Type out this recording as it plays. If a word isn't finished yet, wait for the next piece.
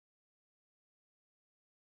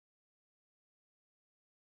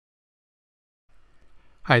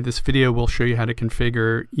Hi, this video will show you how to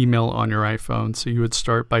configure email on your iPhone. So you would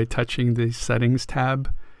start by touching the Settings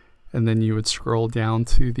tab, and then you would scroll down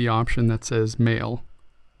to the option that says Mail.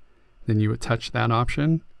 Then you would touch that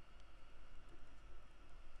option.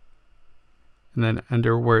 And then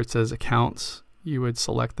under where it says Accounts, you would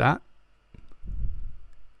select that.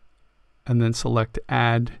 And then select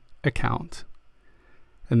Add Account.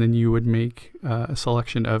 And then you would make a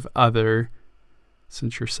selection of Other,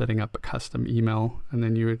 since you're setting up a custom email, and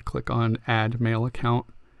then you would click on Add Mail Account.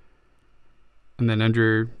 And then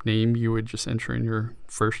under name, you would just enter in your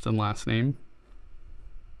first and last name.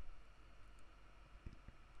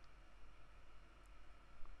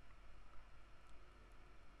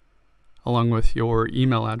 Along with your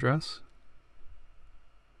email address.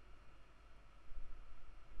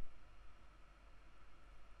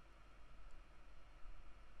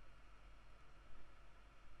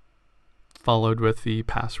 Followed with the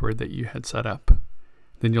password that you had set up.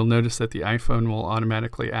 Then you'll notice that the iPhone will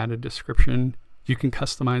automatically add a description. You can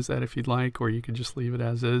customize that if you'd like, or you could just leave it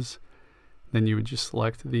as is. Then you would just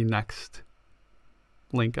select the next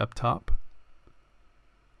link up top.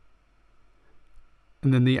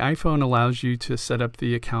 And then the iPhone allows you to set up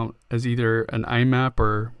the account as either an IMAP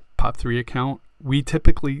or POP3 account. We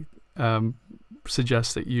typically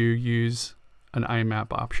suggest that you use an IMAP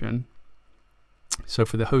option. So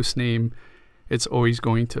for the host name, it's always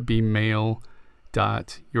going to be mail.your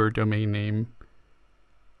domain name.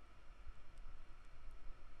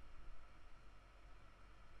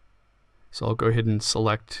 So I'll go ahead and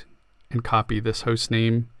select and copy this host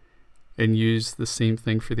name and use the same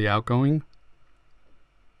thing for the outgoing.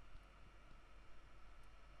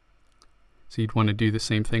 So you'd want to do the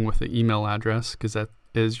same thing with the email address, because that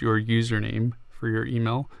is your username for your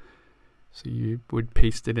email. So you would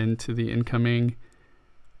paste it into the incoming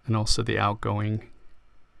and also the outgoing.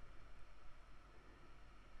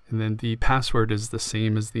 And then the password is the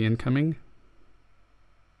same as the incoming.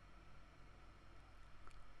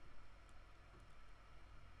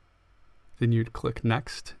 Then you'd click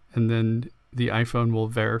Next, and then the iPhone will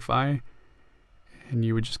verify, and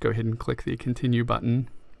you would just go ahead and click the Continue button.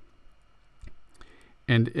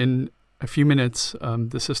 And in a few minutes,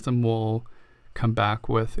 the system will come back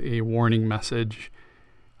with a warning message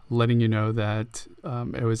letting you know that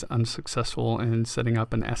it was unsuccessful in setting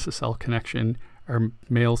up an SSL connection. Our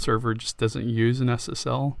mail server just doesn't use an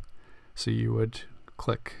SSL, so you would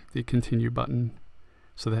click the Continue button.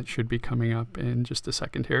 So that should be coming up in just a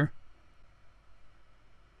second here.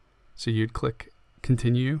 So you'd click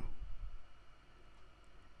Continue,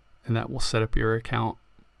 and that will set up your account.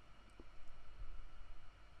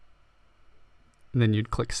 And then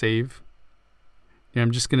you'd click Save. Now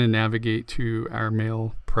I'm just going to navigate to our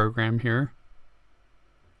mail program here.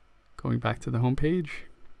 Going back to the home page.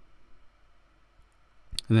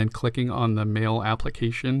 And then clicking on the mail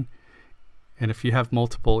application. And if you have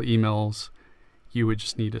multiple emails, you would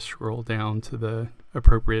just need to scroll down to the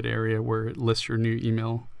appropriate area where it lists your new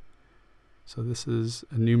email. So this is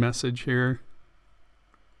a new message here.